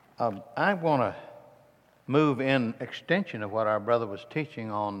I want to move in extension of what our brother was teaching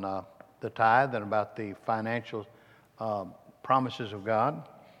on the tithe and about the financial promises of God.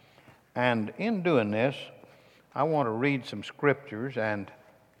 And in doing this, I want to read some scriptures, and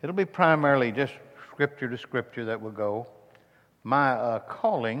it'll be primarily just scripture to scripture that will go. My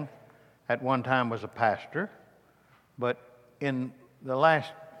calling at one time was a pastor, but in the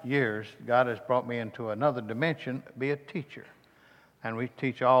last years, God has brought me into another dimension, be a teacher. And we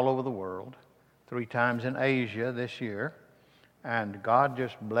teach all over the world, 3 times in Asia this year. And God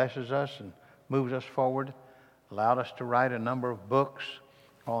just blesses us and moves us forward, allowed us to write a number of books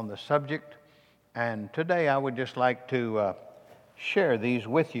on the subject. And today I would just like to share these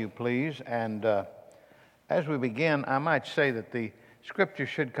with you, please. And as we begin, I might say that the scripture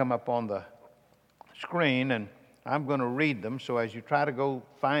should come up on the screen, and I'm going to read them. So as you try to go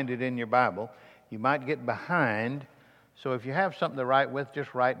find it in your Bible, you might get behind. So if you have something to write with,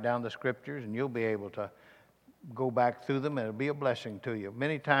 just write down the scriptures, and you'll be able to go back through them, and it'll be a blessing to you.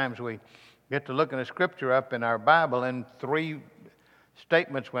 Many times we get to looking a scripture up in our Bible, and 3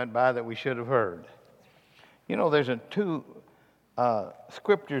 statements went by that we should have heard. You know, there's 2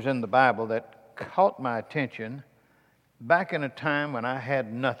 scriptures in the Bible that caught my attention back in a time when I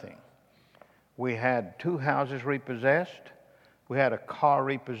had nothing. We had 2 houses repossessed. We had a car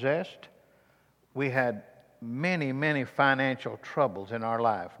repossessed. We had many financial troubles in our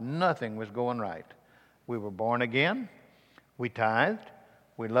life. Nothing was going right. We were born again. We tithed.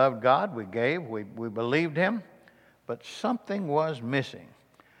 We loved God. We gave. We believed Him. But something was missing.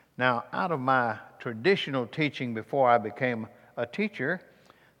 Now, out of my traditional teaching before I became a teacher,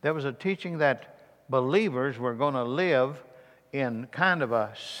 there was a teaching that believers were going to live in kind of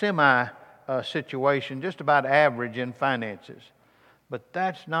a situation, just about average in finances. But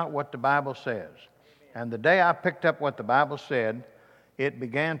that's not what the Bible says. And the day I picked up what the Bible said, it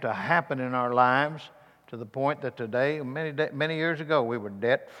began to happen in our lives to the point that today, many years ago, we were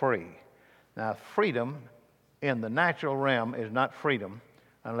debt-free. Now, freedom in the natural realm is not freedom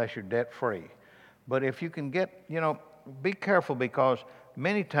unless you're debt-free. But if you can get, be careful, because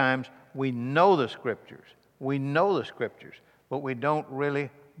many times we know the Scriptures. We know the Scriptures, but we don't really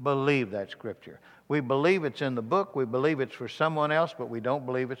believe that Scripture. We believe it's in the book. We believe it's for someone else, but we don't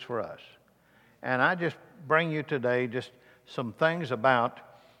believe it's for us. And I just bring you today just some things about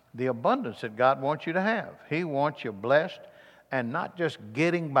the abundance that God wants you to have. He wants you blessed and not just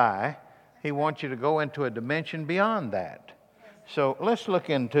getting by. He wants you to go into a dimension beyond that. So let's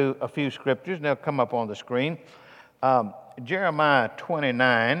look into a few scriptures, and they'll come up on the screen. Jeremiah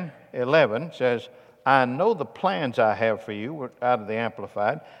 29:11 says, I know the plans I have for you, out of the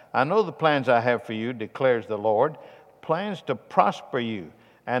Amplified. I know the plans I have for you, declares the Lord, plans to prosper you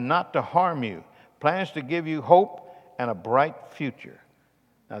and not to harm you, plans to give you hope and a bright future.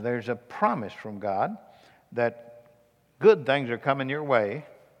 Now, there's a promise from God that good things are coming your way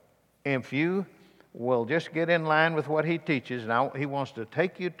if you will just get in line with what He teaches. Now, He wants to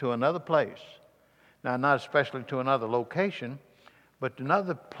take you to another place. Now, not especially to another location, but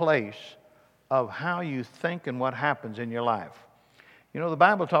another place of how you think and what happens in your life. You know, the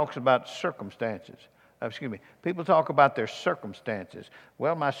Bible talks about circumstances. People talk about their circumstances.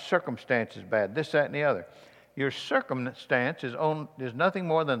 Well, my circumstance is bad, this, that, and the other. Your circumstance is nothing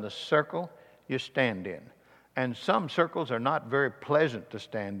more than the circle you stand in. And some circles are not very pleasant to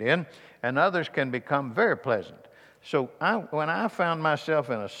stand in, and others can become very pleasant. So when I found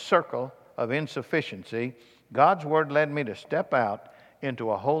myself in a circle of insufficiency, God's Word led me to step out into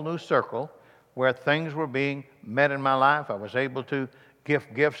a whole new circle where things were being met in my life. I was able to give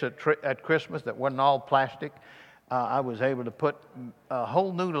gifts at Christmas that wasn't all plastic. I was able to put a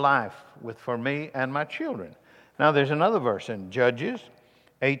whole new life for me and my children. Now there's another verse in Judges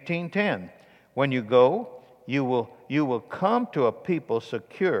 18:10. When you go, you will come to a people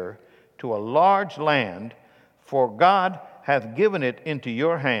secure, to a large land, for God hath given it into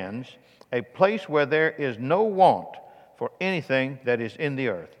your hands, a place where there is no want for anything that is in the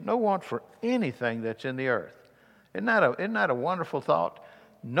earth. No want for anything that's in the earth. Isn't that a wonderful thought?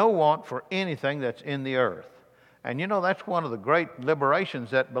 No want for anything that's in the earth. And that's one of the great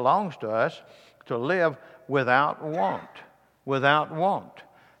liberations that belongs to us, to live without want. Without want.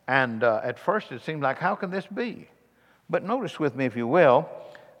 And at first it seemed like, how can this be? But notice with me, if you will,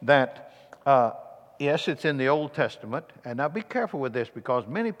 that yes, it's in the Old Testament. And now be careful with this, because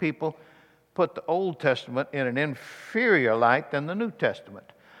many people put the Old Testament in an inferior light than the New Testament.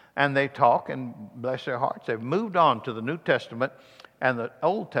 And they talk, and bless their hearts, they've moved on to the New Testament, and the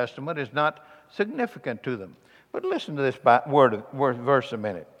Old Testament is not significant to them. But listen to this verse a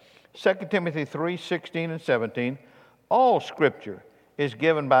minute. 2 Timothy 3:16 and 17. All Scripture is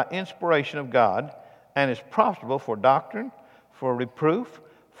given by inspiration of God and is profitable for doctrine, for reproof,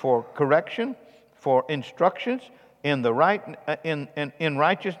 for correction, for instructions in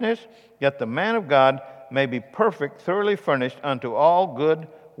righteousness, that the man of God may be perfect, thoroughly furnished unto all good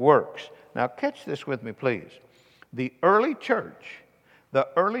works. Now catch this with me, please. The early church,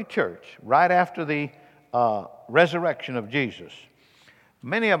 right after the resurrection of Jesus,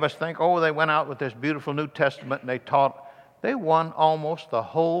 many of us think, oh, they went out with this beautiful New Testament and they taught. They won almost the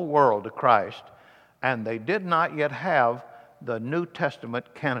whole world to Christ, and they did not yet have the New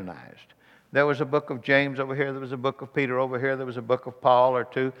Testament canonized. There was a book of James over here, there was a book of Peter over here, there was a book of Paul or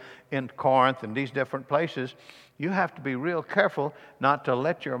two in Corinth and these different places. You have to be real careful not to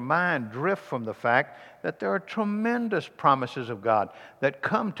let your mind drift from the fact that there are tremendous promises of God that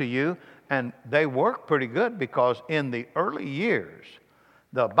come to you, and they work pretty good because in the early years,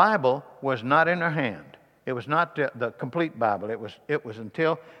 the Bible was not in their hand. It was not the complete Bible. It was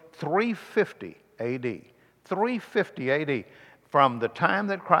until 350 A.D. 350 A.D. From the time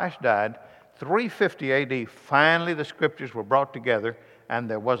that Christ died, 350 A.D., finally the Scriptures were brought together and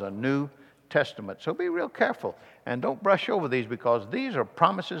there was a New Testament. So be real careful and don't brush over these, because these are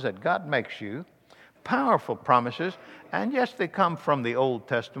promises that God makes you, powerful promises, and yes, they come from the Old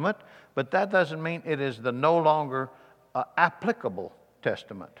Testament, but that doesn't mean it is the no longer applicable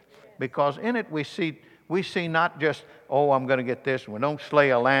Testament, because in it we see not just, oh, I'm going to get this, and we don't slay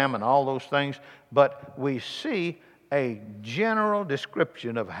a lamb and all those things, but we see a general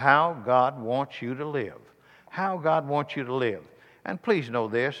description of how God wants you to live. How God wants you to live. And please know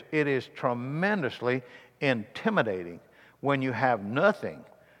this, it is tremendously intimidating when you have nothing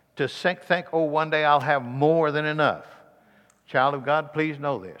to think, oh, one day I'll have more than enough. Child of God, please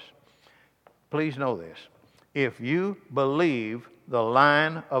know this. Please know this. If you believe the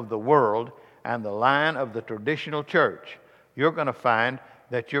line of the world and the line of the traditional church, you're going to find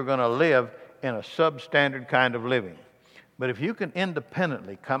that you're going to live in a substandard kind of living. But if you can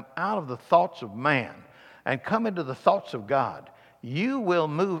independently come out of the thoughts of man and come into the thoughts of God, you will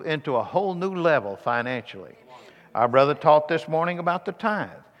move into a whole new level financially. Our brother taught this morning about the tithe.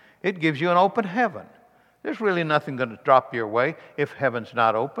 It gives you an open heaven. There's really nothing going to drop your way if heaven's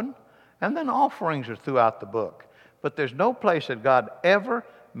not open. And then offerings are throughout the book. But there's no place that God ever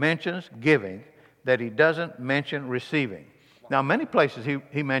mentions giving that he doesn't mention receiving. Now, many places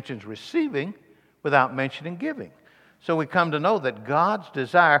he mentions receiving without mentioning giving. So we come to know that God's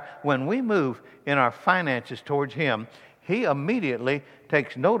desire, when we move in our finances towards him, he immediately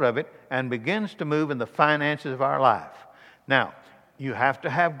takes note of it and begins to move in the finances of our life. Now, you have to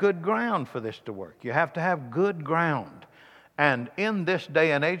have good ground for this to work. You have to have good ground. And in this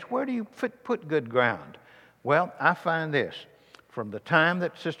day and age, where do you put good ground? Well, I find this. From the time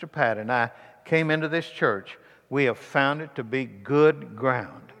that Sister Pat and I came into this church, we have found it to be good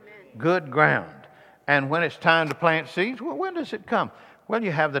ground. Good ground. And when it's time to plant seeds, well, when does it come? Well,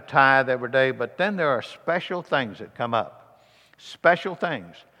 you have the tithe every day, but then there are special things that come up. Special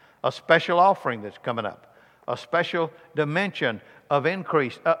things. A special offering that's coming up. A special dimension of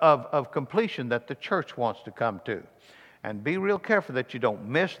increase, of completion that the church wants to come to. And be real careful that you don't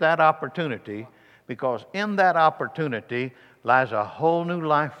miss that opportunity, because in that opportunity lies a whole new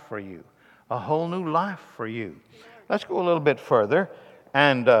life for you. A whole new life for you. Let's go a little bit further.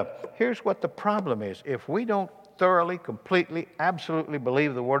 And here's what the problem is. If we don't thoroughly, completely, absolutely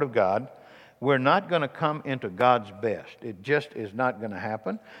believe the Word of God, we're not going to come into God's best. It just is not going to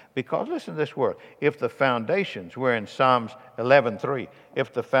happen. Because listen to this word. If the foundations, we're in Psalms 11:3.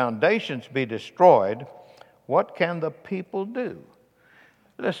 If the foundations be destroyed, what can the people do?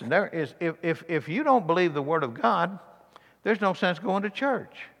 Listen, there is, if you don't believe the Word of God, there's no sense going to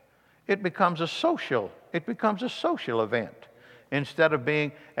church. It becomes a social event instead of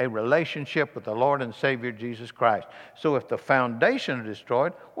being a relationship with the Lord and Savior Jesus Christ. So if the foundation is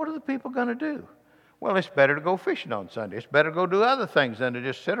destroyed, what are the people going to do? Well, it's better to go fishing on Sunday. It's better to go do other things than to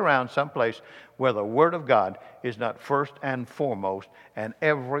just sit around someplace where the Word of God is not first and foremost, and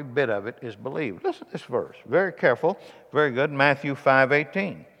every bit of it is believed. Listen to this verse. Very careful. Very good. Matthew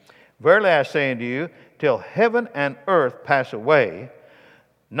 5:18. Verily I say unto you, till heaven and earth pass away,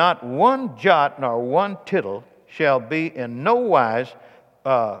 not one jot nor one tittle shall be in no wise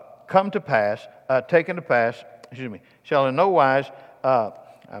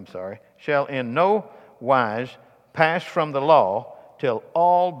shall in no wise pass from the law till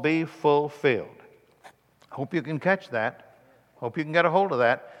all be fulfilled. Hope you can catch that. Hope you can get a hold of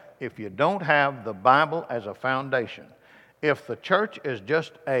that. If you don't have the Bible as a foundation, if the church is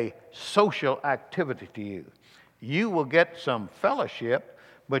just a social activity to you, you will get some fellowship,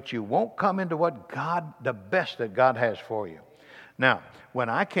 but you won't come into the best that God has for you. Now, when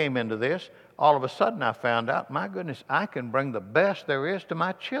I came into this, all of a sudden I found out, my goodness, I can bring the best there is to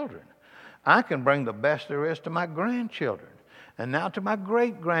my children. I can bring the best there is to my grandchildren. And now to my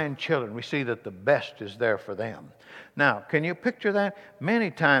great-grandchildren, we see that the best is there for them. Now, can you picture that?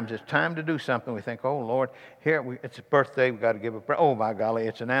 Many times it's time to do something. We think, oh, Lord, it's a birthday. We've got to give a oh, my golly,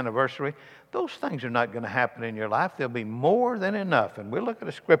 it's an anniversary. Those things are not going to happen in your life. There'll be more than enough. And we'll look at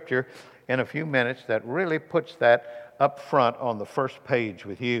a scripture in a few minutes that really puts that up front on the first page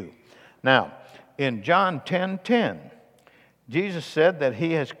with you. Now, in John 10:10, Jesus said that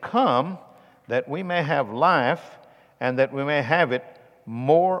he has come that we may have life and that we may have it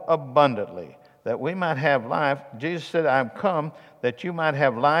more abundantly. That we might have life. Jesus said, I'm come that you might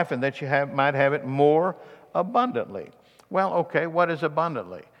have life and that you might have it more abundantly. Well, okay, what is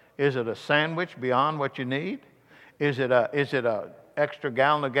abundantly? Is it a sandwich beyond what you need? Is it a extra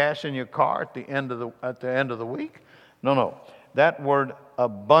gallon of gas in your car at the end of the week? No. That word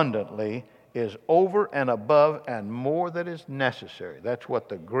abundantly is over and above and more that is necessary. That's what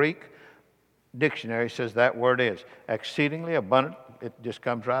the Greek dictionary says that word is. Exceedingly abundant, it just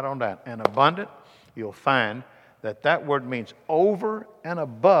comes right on down. And abundant, you'll find that word means over and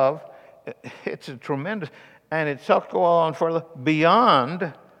above. It's a tremendous, and it's to go on further,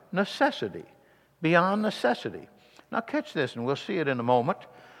 beyond necessity. Beyond necessity. Now catch this, and we'll see it in a moment.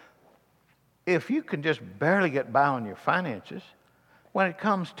 If you can just barely get by on your finances, when it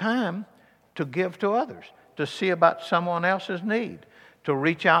comes time to give to others, to see about someone else's need, to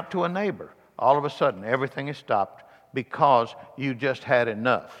reach out to a neighbor, all of a sudden everything is stopped because you just had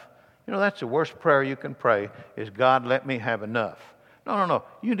enough. You know, that's the worst prayer you can pray is, God, let me have enough. No.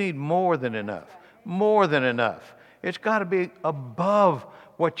 You need more than enough. More than enough. It's got to be above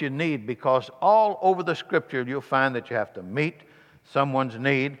what you need, because all over the Scripture you'll find that you have to meet someone's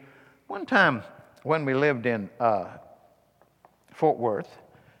need. One time when we lived in Fort Worth,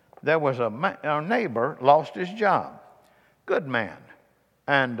 there was our neighbor lost his job. Good man.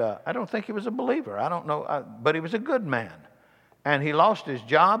 And I don't think he was a believer. I don't know. But he was a good man. And he lost his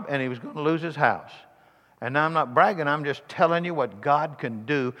job, and he was going to lose his house. And now I'm not bragging. I'm just telling you what God can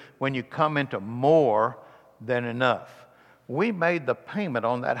do when you come into more than enough. We made the payment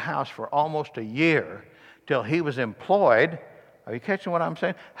on that house for almost a year till he was employed. Are you catching what I'm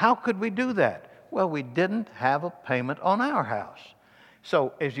saying? How could we do that? Well, we didn't have a payment on our house.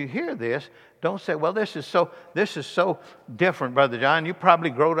 So as you hear this, don't say, well, this is so different, Brother John. You probably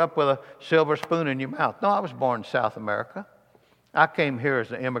growed up with a silver spoon in your mouth. No, I was born in South America. I came here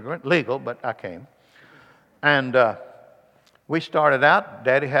as an immigrant, legal, but I came. And we started out,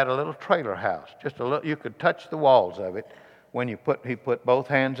 Daddy had a little trailer house, just a little, you could touch the walls of it when he put both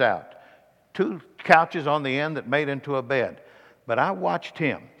hands out. 2 couches on the end that made into a bed. But I watched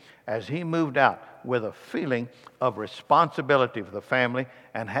him as he moved out with a feeling of responsibility for the family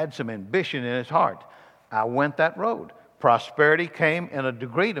and had some ambition in his heart. I went that road. Prosperity came in a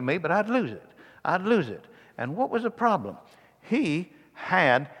degree to me, but I'd lose it. And what was the problem? He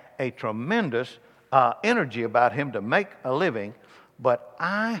had a tremendous energy about him to make a living, but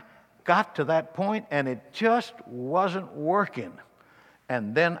I got to that point and it just wasn't working.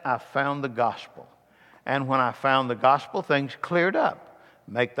 And then I found the gospel. And when I found the gospel, things cleared up.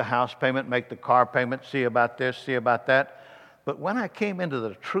 Make the house payment, make the car payment, see about this, see about that. But when I came into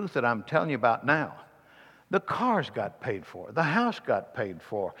the truth that I'm telling you about now, the cars got paid for. The house got paid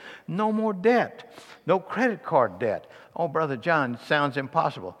for. No more debt. No credit card debt. Oh, Brother John, it sounds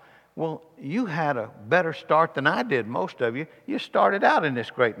impossible. Well, you had a better start than I did, most of you. You started out in this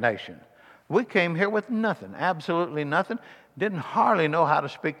great nation. We came here with nothing, absolutely nothing. Didn't hardly know how to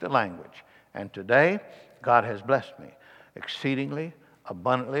speak the language. And today, God has blessed me exceedingly,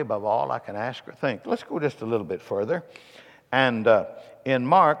 abundantly, above all I can ask or think. Let's go just a little bit further. And in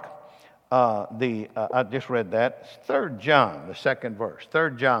Mark, I just read that, 3 John, the second verse.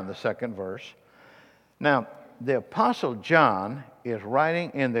 3 John, the second verse. Now, the Apostle John is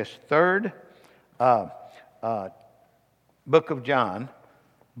writing in this 3rd book of John.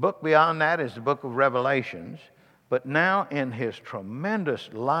 Book beyond that is the book of Revelations. But now in his tremendous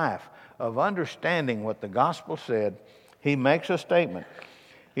life of understanding what the gospel said, he makes a statement.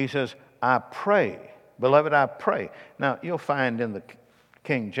 He says, I pray, beloved, I pray. Now, you'll find in the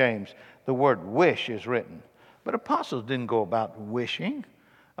King James, the word wish is written. But apostles didn't go about wishing.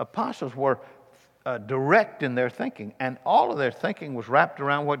 Apostles were direct in their thinking, and all of their thinking was wrapped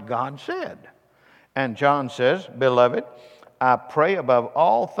around what God said. And John says, beloved, I pray above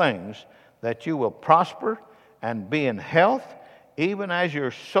all things that you will prosper and be in health, even as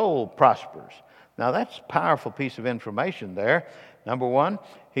your soul prospers. Now that's a powerful piece of information there. Number one,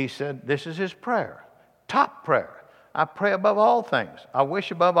 he said this is his prayer, top prayer. I pray above all things. I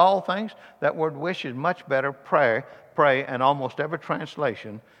wish above all things. That word wish is much better. Pray, and almost every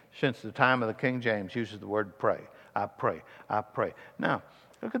translation since the time of the King James uses the word pray. I pray, I pray. Now,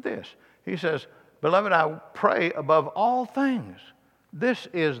 look at this. He says, beloved, I pray above all things. This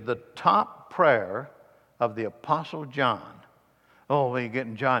is the top prayer of the Apostle John. Oh, when you get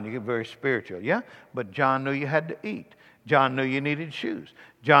in John, you get very spiritual. Yeah, but John knew you had to eat. John knew you needed shoes.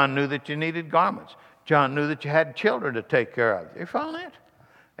 John knew that you needed garments. John knew that you had children to take care of. You follow that?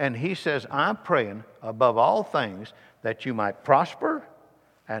 And he says, I'm praying above all things that you might prosper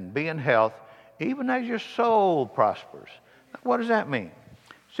and be in health, even as your soul prospers. What does that mean?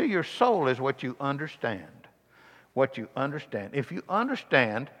 See, your soul is what you understand. What you understand. If you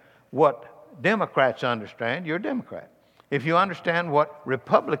understand what Democrats understand, you're a Democrat. If you understand what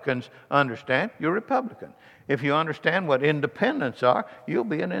Republicans understand, you're a Republican. If you understand what independents are, you'll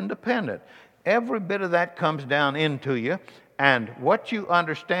be an independent. Every bit of that comes down into you, and what you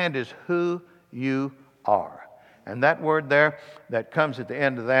understand is who you are. And that word there that comes at the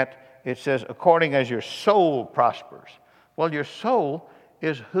end of that, it says, according as your soul prospers. Well, your soul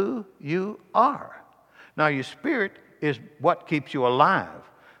is who you are. Now, your spirit is what keeps you alive,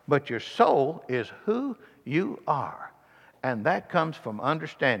 but your soul is who you are. And that comes from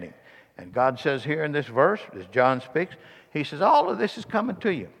understanding. And God says here in this verse, as John speaks, he says, all of this is coming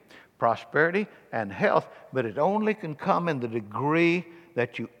to you. Prosperity and health, but it only can come in the degree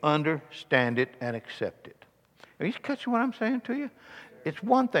that you understand it and accept it. Are you catching what I'm saying to you? It's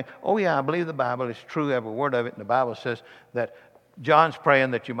one thing. Oh, yeah, I believe the Bible is true, every word of it. And the Bible says that John's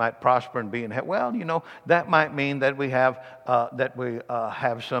praying that you might prosper and be in health. Well, you know, that might mean that we have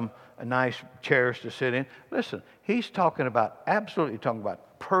some nice chairs to sit in. Listen, he's absolutely talking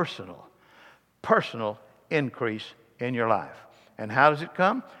about personal increase in your life. And how does it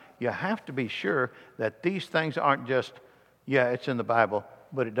come? You have to be sure that these things aren't just, yeah, it's in the Bible,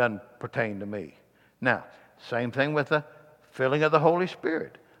 but it doesn't pertain to me. Now, same thing with the filling of the Holy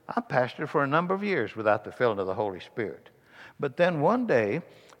Spirit. I pastored for a number of years without the filling of the Holy Spirit. But then one day,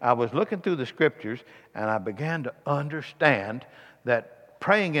 I was looking through the Scriptures, and I began to understand that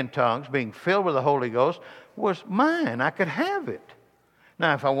praying in tongues, being filled with the Holy Ghost, was mine. I could have it.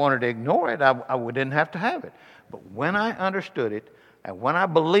 Now, if I wanted to ignore it, I didn't have to have it. But when I understood it, and when I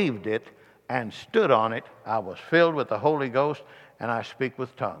believed it and stood on it, I was filled with the Holy Ghost, and I speak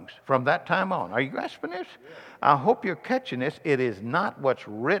with tongues. From that time on. Are you grasping this? I hope you're catching this. It is not what's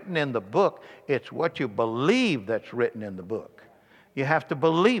written in the book. It's what you believe that's written in the book. You have to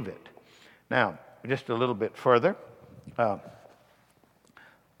believe it. Now, just a little bit further. I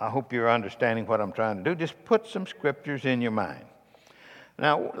hope you're understanding what I'm trying to do. Just put some scriptures in your mind.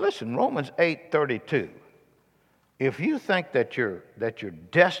 Now, listen, Romans 8:32. If you think that you're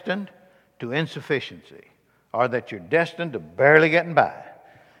destined to insufficiency, or that you're destined to barely getting by,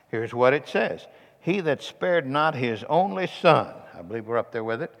 here's what it says. He that spared not his only son, I believe we're up there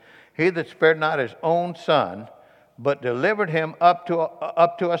with it. He that spared not his own son, but delivered him up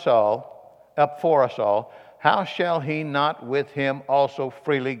for us all, how shall he not with him also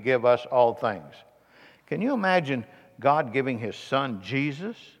freely give us all things? Can you imagine God giving his son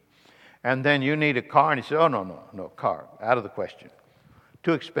Jesus? And then you need a car, and he said, oh, no, car, out of the question.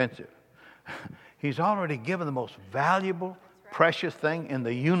 Too expensive. He's already given the most valuable, precious thing in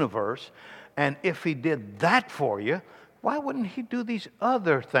the universe. And if he did that for you, why wouldn't he do these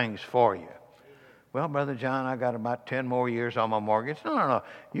other things for you? Well, Brother John, I got about 10 more years on my mortgage. No.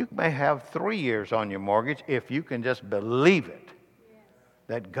 You may have 3 years on your mortgage if you can just believe it,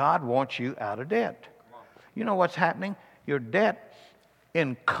 that God wants you out of debt. You know what's happening? Your debt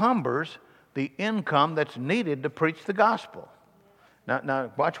encumbers the income that's needed to preach the gospel.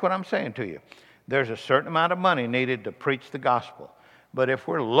 Now, watch what I'm saying to you. There's a certain amount of money needed to preach the gospel. But if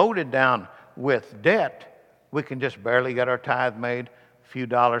we're loaded down with debt, we can just barely get our tithe made, a few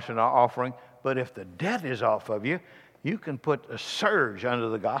dollars in our offering. But if the debt is off of you, you can put a surge under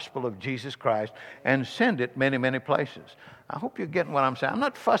the gospel of Jesus Christ and send it many, many places. I hope you're getting what I'm saying. I'm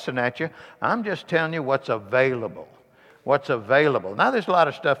not fussing at you. I'm just telling you what's available. What's available. Now, there's a lot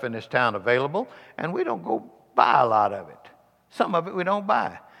of stuff in this town available, and we don't go buy a lot of it. Some of it we don't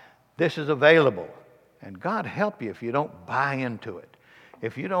buy. This is available. And God help you if you don't buy into it.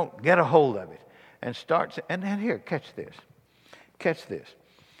 If you don't get a hold of it and start. And then here, catch this. Catch this.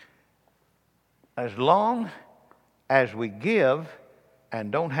 As long as we give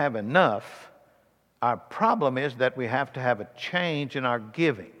and don't have enough, our problem is that we have to have a change in our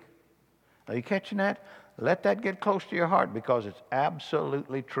giving. Are you catching that? Let that get close to your heart, because it's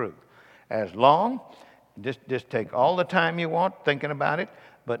absolutely true. As long, just take all the time you want thinking about it.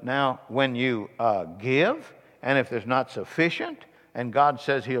 But now when you give, And if there's not sufficient, and God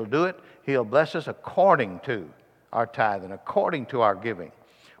says He'll do it, He'll bless us according to our tithe and according to our giving.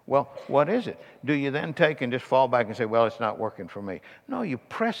 Well, what is it? Do you then take and just fall back and say, well, it's not working for me? No, you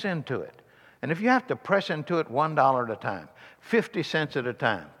press into it. And if you have to press into it $1 at a time, 50 cents at a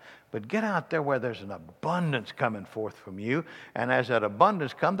time, but get out there where there's an abundance coming forth from you. And as that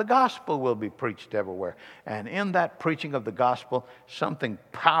abundance comes, the gospel will be preached everywhere. And in that preaching of the gospel, something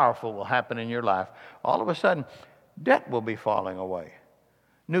powerful will happen in your life. All of a sudden, debt will be falling away.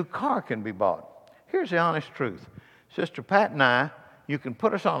 New car can be bought. Here's the honest truth. Sister Pat and I, you can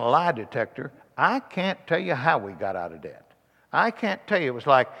put us on a lie detector. I can't tell you how we got out of debt. I can't tell you. It was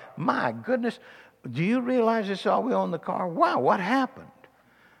like, my goodness, do you realize this all we own the car? Wow, what happened?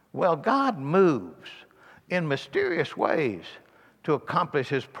 Well, God moves in mysterious ways to accomplish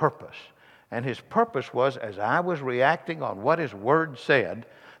His purpose. And His purpose was, as I was reacting on what His Word said,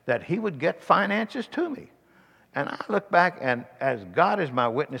 that He would get finances to me. And I look back, and as God is my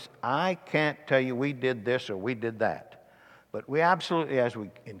witness, I can't tell you we did this or we did that. But we absolutely, as we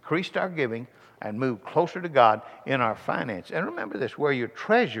increased our giving and moved closer to God in our finance. And remember this, where your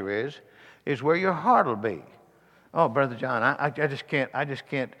treasure is where your heart will be. Oh, Brother John, I just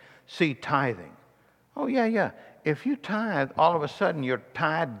can't see tithing. Oh, yeah. If you tithe, all of a sudden you're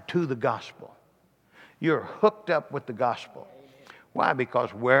tied to the gospel. You're hooked up with the gospel. Why? Because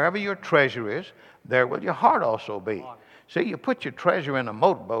wherever your treasure is, there will your heart also be. See, you put your treasure in a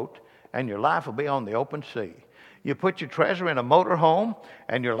motorboat, and your life will be on the open sea. You put your treasure in a motor home,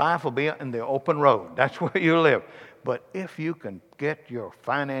 and your life will be in the open road. That's where you live. But if you can get your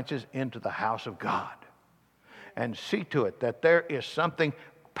finances into the house of God, and see to it that there is something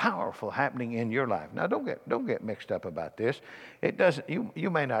powerful happening in your life. Now, don't get mixed up about this. It doesn't. You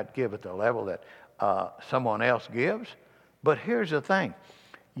may not give at the level that someone else gives, but here's the thing: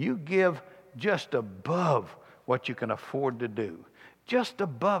 you give just above what you can afford to do, just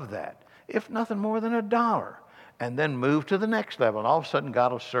above that, if nothing more than $1, and then move to the next level. And all of a sudden,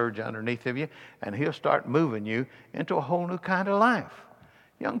 God will surge underneath of you, and He'll start moving you into a whole new kind of life.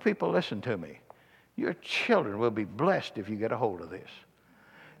 Young people, listen to me. Your children will be blessed if you get a hold of this.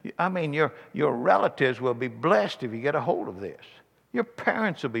 I mean, your relatives will be blessed if you get a hold of this. Your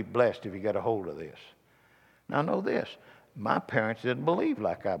parents will be blessed if you get a hold of this. Now, know this. My parents didn't believe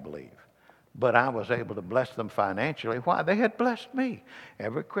like I believe, but I was able to bless them financially. Why? They had blessed me.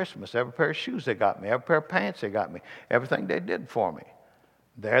 Every Christmas, every pair of shoes they got me, every pair of pants they got me, everything they did for me.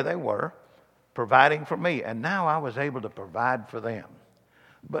 There they were, providing for me, and now I was able to provide for them.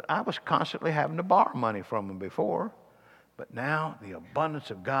 But I was constantly having to borrow money from them before. But now the abundance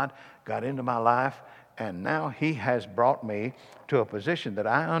of God got into my life, and now He has brought me to a position that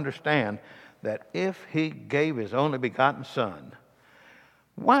I understand that if He gave His only begotten Son,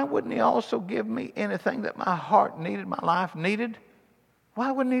 why wouldn't He also give me anything that my heart needed, my life needed?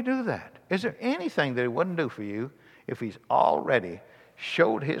 Why wouldn't He do that? Is there anything that He wouldn't do for you if He's already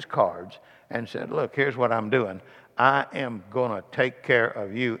showed His cards and said, look, here's what I'm doing. I am going to take care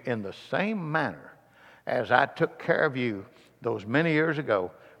of you in the same manner as I took care of you those many years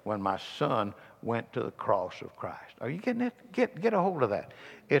ago when my son went to the cross of Christ. Are you getting it? Get a hold of that.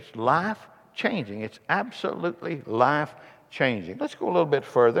 It's life-changing. It's absolutely life-changing. Let's go a little bit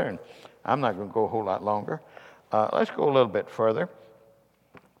further, and I'm not going to go a whole lot longer. Let's go a little bit further.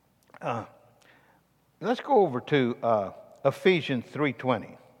 Let's go over to Ephesians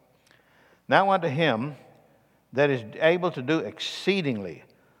 3:20. Now unto Him that is able to do exceedingly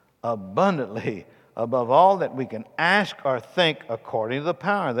abundantly above all that we can ask or think, according to the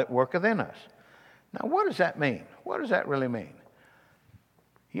power that worketh in us. Now, what does that mean? What does that really mean?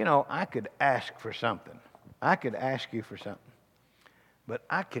 You know, I could ask for something. I could ask you for something. But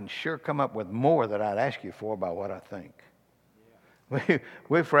I can sure come up with more that I'd ask you for by what I think.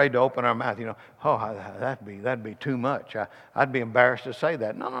 We're afraid to open our mouth. You know, that'd be too much. I'd be embarrassed to say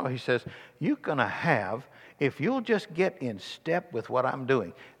that. No, He says, you're going to have, if you'll just get in step with what I'm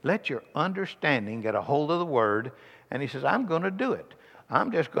doing, let your understanding get a hold of the Word, and He says, I'm going to do it.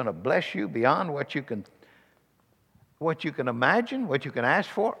 I'm just going to bless you beyond what you can imagine, what you can ask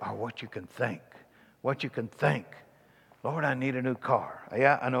for, or what you can think. What you can think. Lord, I need a new car.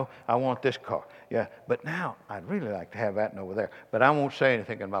 Yeah, I know, I want this car. Yeah, but now I'd really like to have that one over there. But I won't say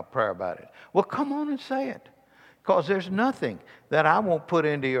anything in my prayer about it. Well, come on and say it. Because there's nothing that I won't put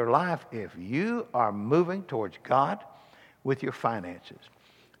into your life if you are moving towards God with your finances.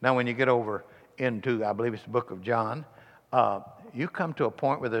 Now, when you get over into, I believe it's the book of John, you come to a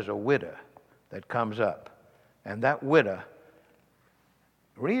point where there's a widow that comes up. And that widow,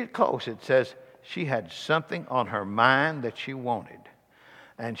 read it close, it says, she had something on her mind that she wanted.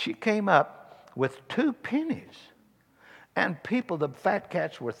 And she came up with 2 pennies. And people, the fat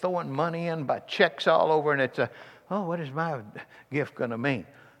cats, were throwing money in by checks all over, and it's what is my gift going to mean?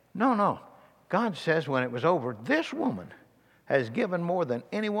 No. God says when it was over, this woman has given more than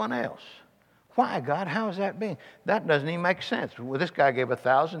anyone else. Why, God? How is that being? That doesn't even make sense. Well, this guy gave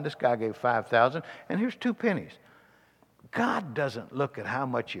 1,000, this guy gave 5,000, and here's 2 pennies. God doesn't look at how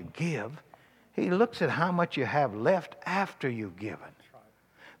much you give. He looks at how much you have left after you've given.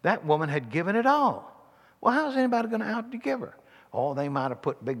 That woman had given it all. Well, how's anybody going to out-give her? Oh, they might have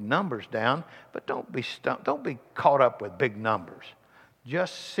put big numbers down, but don't be caught up with big numbers.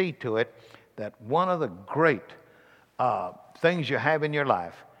 Just see to it that one of the great things you have in your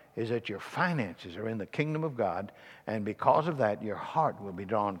life is that your finances are in the kingdom of God, and because of that, your heart will be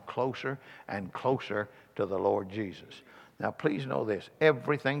drawn closer and closer to the Lord Jesus. Now, please know this.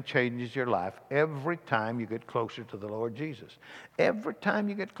 Everything changes your life every time you get closer to the Lord Jesus. Every time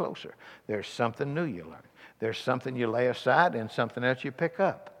you get closer, there's something new you learn. There's something you lay aside and something else you pick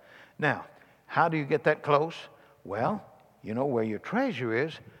up. Now, how do you get that close? Well, you know, where your treasure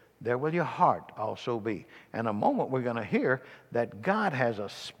is, there will your heart also be. In a moment, we're going to hear that God has a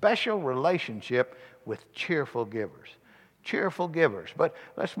special relationship with cheerful givers. Cheerful givers. But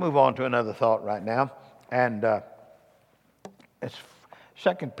let's move on to another thought right now. And it's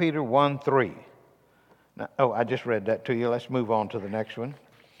 2 Peter 1:3. Now, I just read that to you. Let's move on to the next one.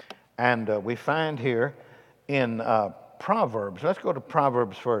 And we find here in Proverbs. Let's go to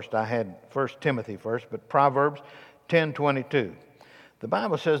Proverbs first. I had 1 Timothy first, but Proverbs 10:22. The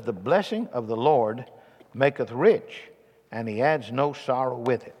Bible says, the blessing of the Lord maketh rich, and he adds no sorrow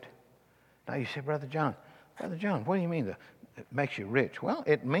with it. Now you say, Brother John, what do you mean that it makes you rich? Well,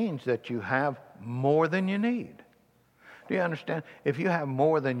 it means that you have more than you need. Do you understand? If you have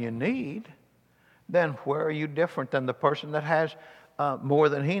more than you need, then where are you different than the person that has more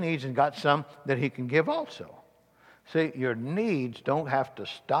than he needs and got some that he can give also? See, your needs don't have to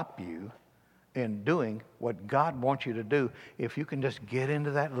stop you in doing what God wants you to do if you can just get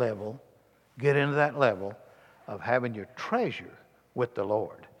into that level of having your treasure with the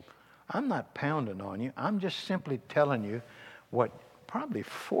Lord. I'm not pounding on you. I'm just simply telling you what probably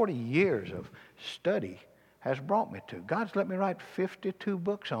 40 years of study has brought me to. God's let me write 52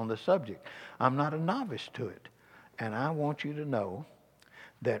 books on the subject. I'm not a novice to it. And I want you to know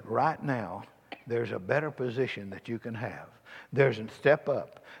that right now there's a better position that you can have. There's a step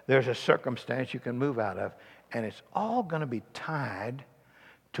up. There's a circumstance you can move out of. And it's all going to be tied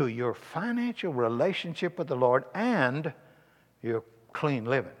to your financial relationship with the Lord and your clean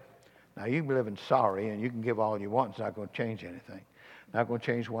living. Now, you can be living sorry and you can give all you want. It's not going to change anything. Not going to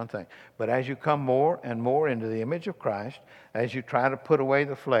change one thing. But as you come more and more into the image of Christ, as you try to put away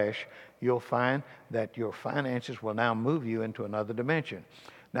the flesh, you'll find that your finances will now move you into another dimension.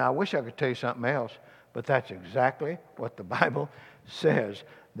 Now, I wish I could tell you something else, but that's exactly what the Bible says,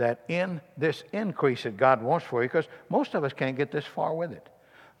 that in this increase that God wants for you, because most of us can't get this far with it.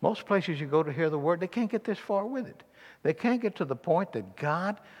 Most places you go to hear the word, they can't get this far with it. They can't get to the point that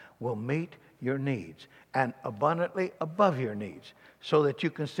God will meet your needs and abundantly above your needs so that you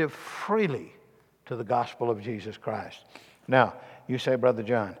can live freely to the gospel of Jesus Christ. Now, you say, Brother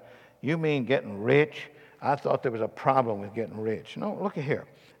John, you mean getting rich? I thought there was a problem with getting rich. No, look at here.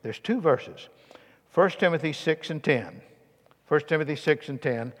 There's 2 verses. 1 Timothy 6:10. 1 Timothy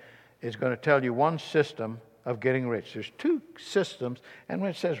 6:10 is going to tell you one system of getting rich. There's 2 systems, and when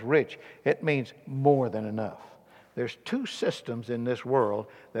it says rich, it means more than enough. There's 2 systems in this world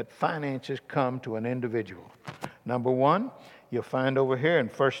that finances come to an individual. Number 1, you'll find over here in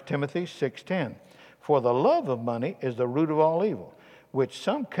 1 Timothy 6:10. For the love of money is the root of all evil, which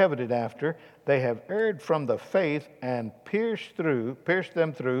some coveted after. They have erred from the faith and pierced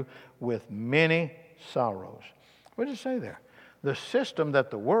them through with many sorrows. What does it say there? The system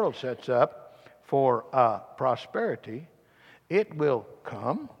that the world sets up for prosperity, it will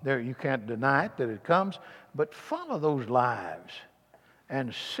come. There, you can't deny it that it comes, but follow those lives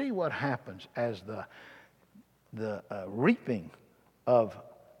and see what happens as the reaping of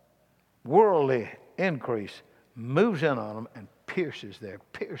worldly increase moves in on them and pierces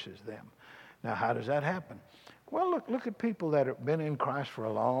them. Now, how does that happen? Well, look at people that have been in Christ for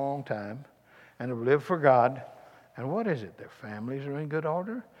a long time and have lived for God. And what is it? Their families are in good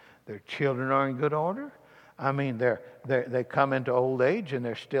order. Their children are in good order. I mean, they come into old age and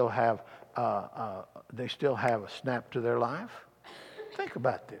they still have a snap to their life. Think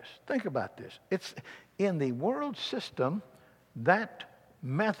about this. It's in the world system, that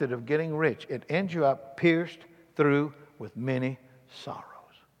method of getting rich, it ends you up pierced through with many sorrows.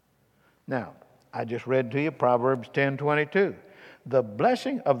 Now, I just read to you Proverbs 10:22. The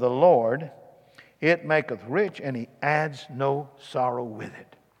blessing of the Lord It maketh rich, and he adds no sorrow with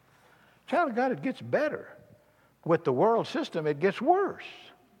it. Child of God, it gets better. With the world system, it gets worse.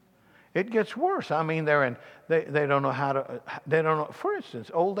 It gets worse. I mean, they don't know how to, they don't know, for instance,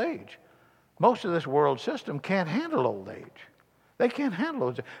 old age. Most of this world system can't handle old age. They can't handle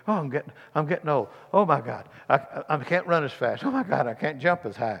old age. Oh, I'm getting old. Oh my God, I can't run as fast. Oh my God, I can't jump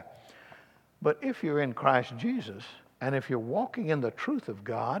as high. But if you're in Christ Jesus, and if you're walking in the truth of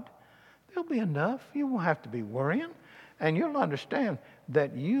God, there'll be enough. You won't have to be worrying. And you'll understand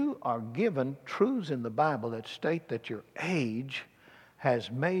that you are given truths in the Bible that state that your age has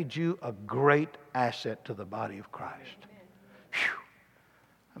made you a great asset to the body of Christ. Whew.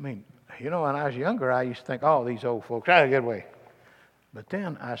 I mean, when I was younger, I used to think, oh, these old folks, I get away. But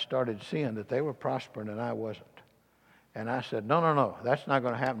then I started seeing that they were prospering and I wasn't. And I said, no, that's not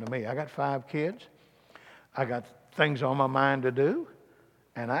going to happen to me. I got 5 kids. I got things on my mind to do.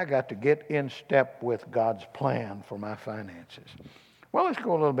 And I got to get in step with God's plan for my finances. Well, let's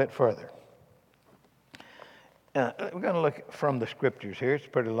go a little bit further. We're going to look from the scriptures here. It's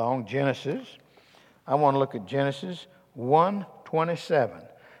pretty long. Genesis. I want to look at Genesis 1:27.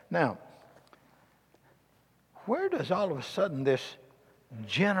 Now, where does all of a sudden this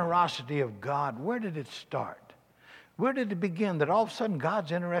generosity of God, where did it start? Where did it begin that all of a sudden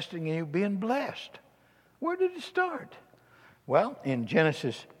God's interested in you being blessed? Where did it start? Well, in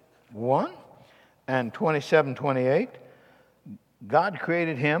Genesis 1 and 27-28, God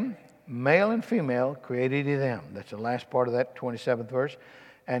created him, male and female created he them. That's the last part of that 27th verse.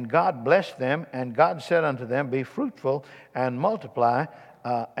 And God blessed them, and God said unto them, be fruitful and multiply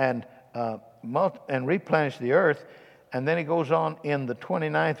and replenish the earth. And then he goes on in the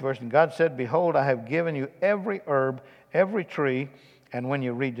 29th verse, and God said, behold, I have given you every herb, every tree. And when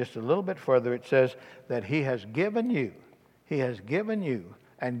you read just a little bit further, it says that he has given you,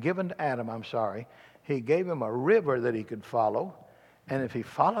 and given to Adam, he gave him a river that he could follow. And if he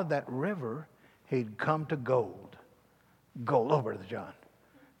followed that river, he'd come to gold. Gold, oh, Brother John.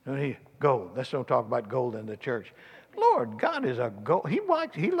 Gold. Let's don't talk about gold in the church. Lord, God is a gold.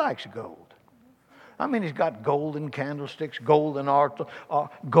 He likes gold. I mean, he's got golden candlesticks, golden altar,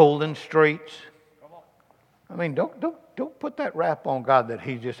 golden streets. I mean, don't put that rap on God that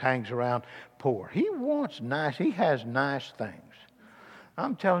he just hangs around poor. He wants nice. He has nice things.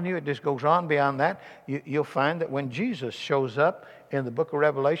 I'm telling you, it just goes on beyond that. You'll find that when Jesus shows up in the book of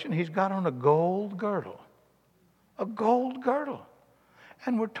Revelation, he's got on a gold girdle. A gold girdle.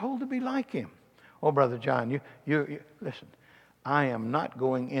 And we're told to be like him. Oh, Brother John, you listen. I am not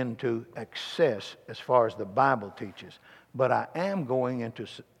going into excess as far as the Bible teaches, but I am going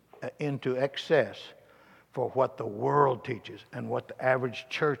into excess for what the world teaches and what the average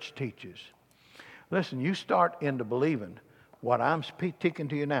church teaches. Listen, you start into believing what I'm speaking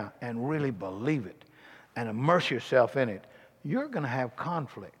to you now and really believe it and immerse yourself in it, you're going to have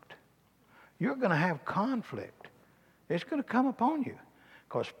conflict. You're going to have conflict. It's going to come upon you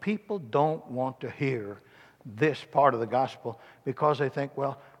because people don't want to hear this part of the gospel because they think,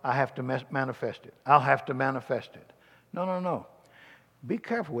 well, I have to manifest it. I'll have to manifest it. No. Be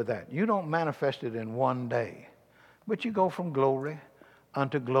careful with that. You don't manifest it in one day, but you go from glory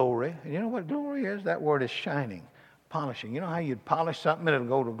unto glory. And you know what glory is? That word is shining, polishing. You know how you'd polish something and it'll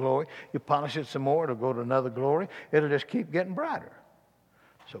go to glory? You polish it some more, it'll go to another glory. It'll just keep getting brighter.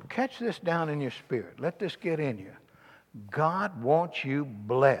 So catch this down in your spirit. Let this get in you. God wants you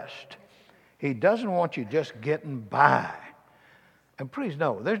blessed. He doesn't want you just getting by. And please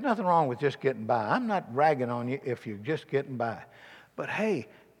know, there's nothing wrong with just getting by. I'm not ragging on you if you're just getting by. But hey,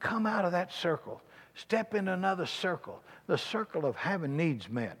 come out of that circle. Step into another circle. The circle of having needs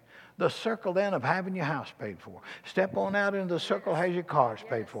met. The circle then of having your house paid for. Step on out into the circle that has your cars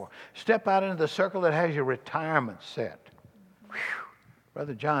paid for. Step out into the circle that has your retirement set. Whew.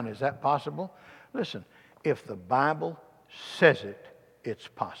 Brother John, is that possible? Listen, if the Bible says it, it's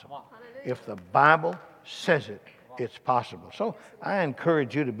possible. If the Bible says it, it's possible. So I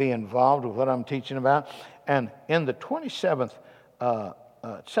encourage you to be involved with what I'm teaching about. And in the 27th,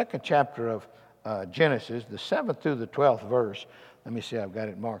 second chapter of Genesis, the 7th through the 12th verse, let me see, I've got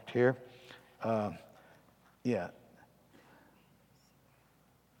it marked here. 7th,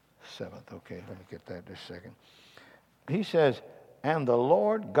 okay, let me get that just a second. He says, and the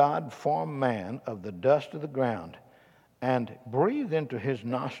Lord God formed man of the dust of the ground, and breathed into his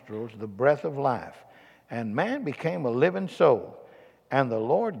nostrils the breath of life. And man became a living soul. And the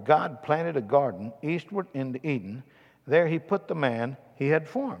Lord God planted a garden eastward into Eden. There he put the man he had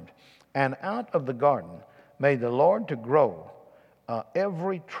formed. And out of the garden made the Lord to grow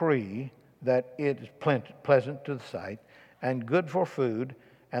every tree that is pleasant to the sight, and good for food,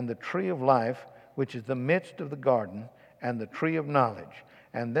 and the tree of life, which is the midst of the garden, and the tree of knowledge.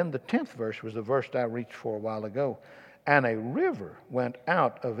 And then the 10th verse was the verse I reached for a while ago. And a river went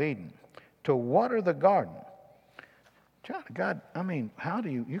out of Eden to water the garden. Child of God, I mean, how do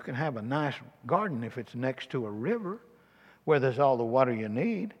you can have a nice garden if it's next to a river where there's all the water you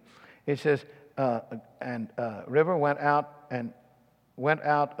need. It says, river went out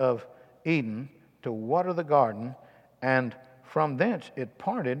of Eden to water the garden, and from thence it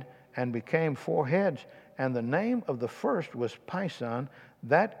parted and became 4 heads. And the name of the first was Pison,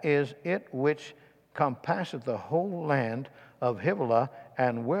 that is it which compasseth the whole land of Havilah,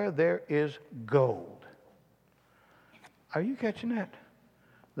 and where there is gold. Are you catching that?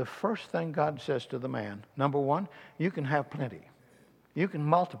 The first thing God says to the man, number one, you can have plenty. You can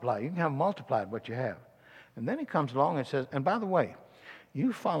multiply. You can have multiplied what you have. And then he comes along and says, and by the way,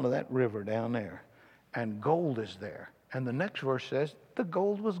 you follow that river down there, and gold is there. And the next verse says, the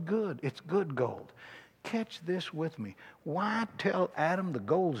gold was good. It's good gold. Catch this with me. Why tell Adam the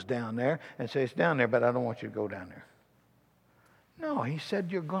gold's down there and say it's down there, but I don't want you to go down there? No, he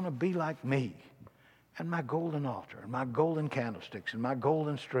said you're going to be like me and my golden altar and my golden candlesticks and my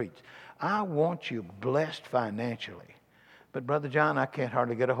golden streets. I want you blessed financially. But Brother John, I can't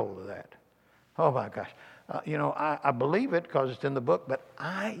hardly get a hold of that. Oh my gosh. I believe it because it's in the book, but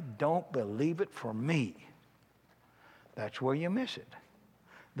I don't believe it for me. That's where you miss it.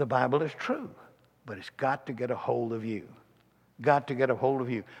 The Bible is true, but it's got to get a hold of you. Got to get a hold of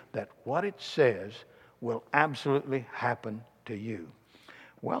you. That what it says will absolutely happen to you.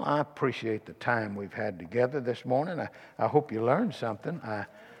 Well, I appreciate the time we've had together this morning. I hope you learned something.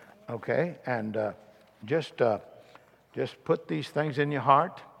 Just put these things in your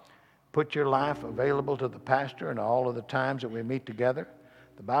heart. Put your life available to the pastor and all of the times that we meet together.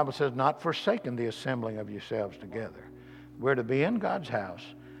 The Bible says, not forsaking the assembling of yourselves together. We're to be in God's house.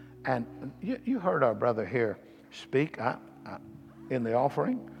 And you heard our brother here speak in the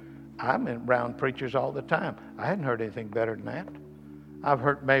offering. I'm around preachers all the time. I hadn't heard anything better than that. I've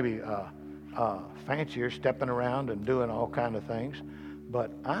heard maybe fancier stepping around and doing all kind of things,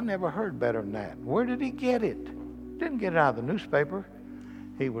 but I never heard better than that. Where did he get it? Didn't get it out of the newspaper.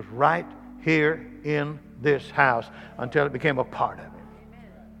 He was right here in this house until it became a part of it.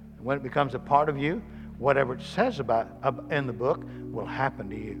 And when it becomes a part of you, whatever it says about in the book will happen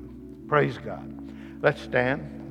to you. Praise God. Let's stand.